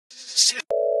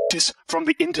This is from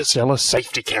the Interstellar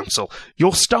Safety Council.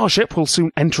 Your starship will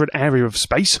soon enter an area of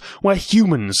space where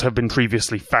humans have been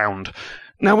previously found.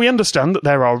 Now, we understand that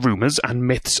there are rumours and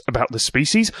myths about the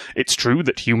species. It's true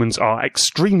that humans are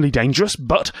extremely dangerous,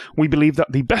 but we believe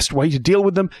that the best way to deal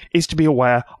with them is to be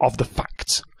aware of the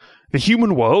facts. The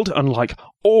human world, unlike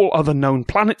all other known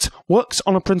planets, works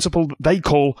on a principle that they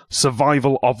call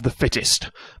survival of the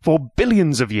fittest. For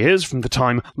billions of years from the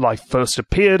time life first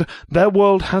appeared, their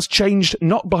world has changed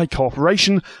not by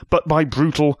cooperation, but by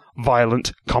brutal,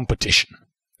 violent competition.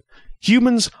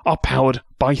 Humans are powered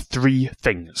by three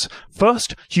things.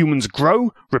 First, humans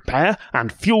grow, repair,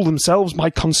 and fuel themselves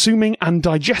by consuming and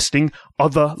digesting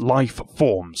other life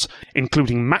forms,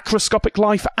 including macroscopic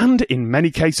life and, in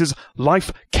many cases,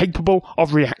 life capable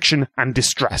of reaction and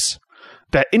distress.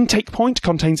 Their intake point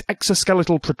contains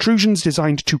exoskeletal protrusions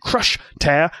designed to crush,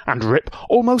 tear, and rip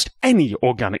almost any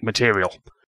organic material.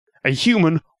 A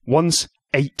human once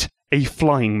ate a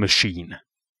flying machine.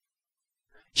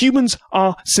 Humans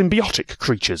are symbiotic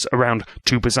creatures. Around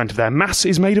 2% of their mass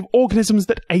is made of organisms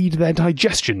that aid their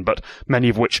digestion, but many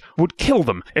of which would kill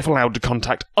them if allowed to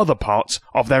contact other parts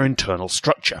of their internal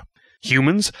structure.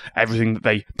 Humans, everything that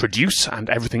they produce and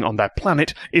everything on their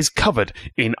planet, is covered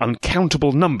in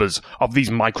uncountable numbers of these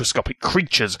microscopic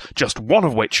creatures, just one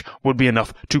of which would be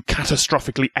enough to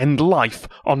catastrophically end life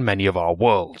on many of our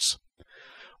worlds.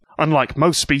 Unlike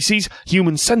most species,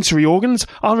 human sensory organs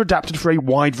are adapted for a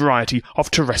wide variety of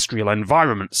terrestrial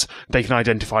environments. They can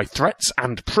identify threats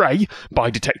and prey by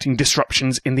detecting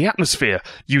disruptions in the atmosphere,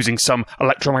 using some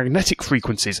electromagnetic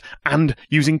frequencies, and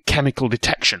using chemical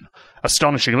detection.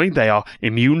 Astonishingly, they are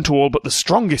immune to all but the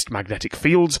strongest magnetic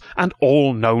fields and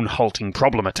all known halting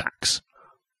problem attacks.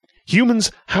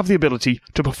 Humans have the ability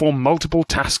to perform multiple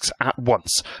tasks at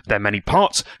once. Their many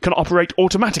parts can operate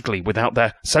automatically without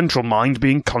their central mind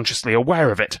being consciously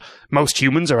aware of it. Most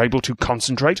humans are able to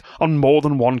concentrate on more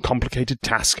than one complicated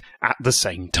task at the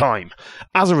same time.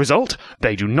 As a result,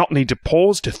 they do not need to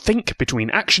pause to think between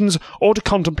actions or to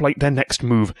contemplate their next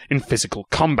move in physical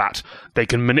combat. They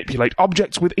can manipulate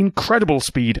objects with incredible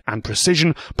speed and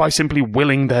precision by simply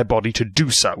willing their body to do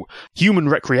so. Human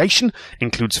recreation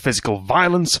includes physical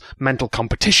violence, mental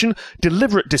competition,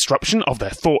 deliberate disruption of their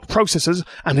thought processes,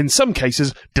 and in some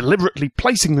cases, deliberately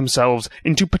placing themselves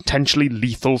into potentially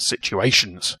lethal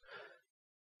situations.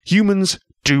 Humans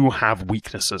do have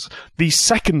weaknesses. The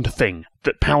second thing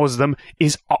that powers them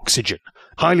is oxygen.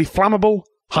 Highly flammable,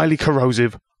 highly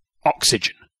corrosive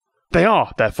oxygen. They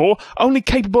are, therefore, only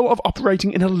capable of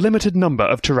operating in a limited number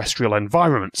of terrestrial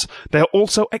environments. They are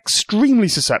also extremely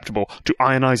susceptible to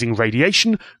ionizing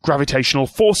radiation, gravitational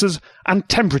forces, and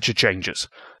temperature changes.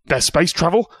 Their space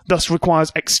travel thus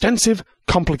requires extensive,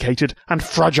 complicated, and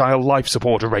fragile life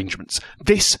support arrangements.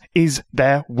 This is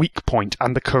their weak point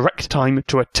and the correct time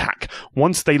to attack.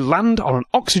 Once they land on an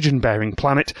oxygen-bearing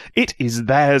planet, it is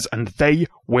theirs and they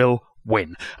will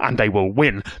win. And they will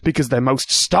win because their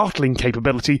most startling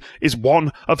capability is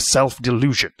one of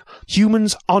self-delusion.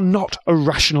 Humans are not a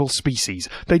rational species.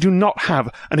 They do not have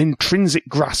an intrinsic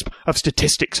grasp of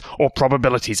statistics or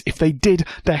probabilities. If they did,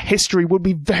 their history would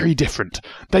be very different.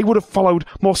 They would have followed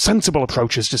more sensible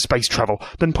approaches to space travel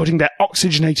than putting their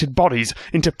oxygenated bodies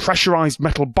into pressurized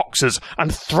metal boxes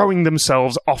and throwing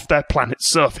themselves off their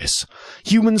planet's surface.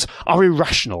 Humans are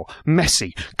irrational,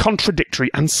 messy,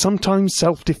 contradictory, and sometimes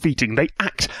self-defeating. They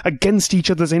act against each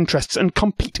other's interests and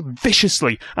compete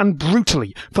viciously and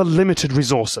brutally for limited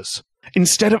resources.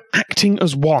 Instead of acting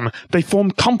as one, they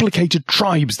form complicated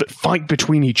tribes that fight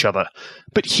between each other.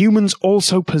 But humans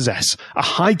also possess a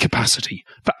high capacity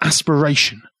for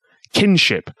aspiration,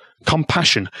 kinship,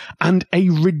 compassion, and a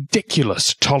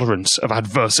ridiculous tolerance of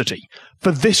adversity.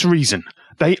 For this reason,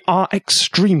 they are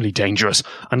extremely dangerous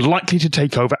and likely to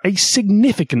take over a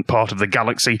significant part of the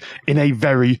galaxy in a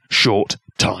very short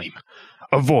time.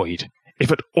 Avoid, if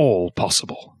at all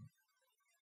possible.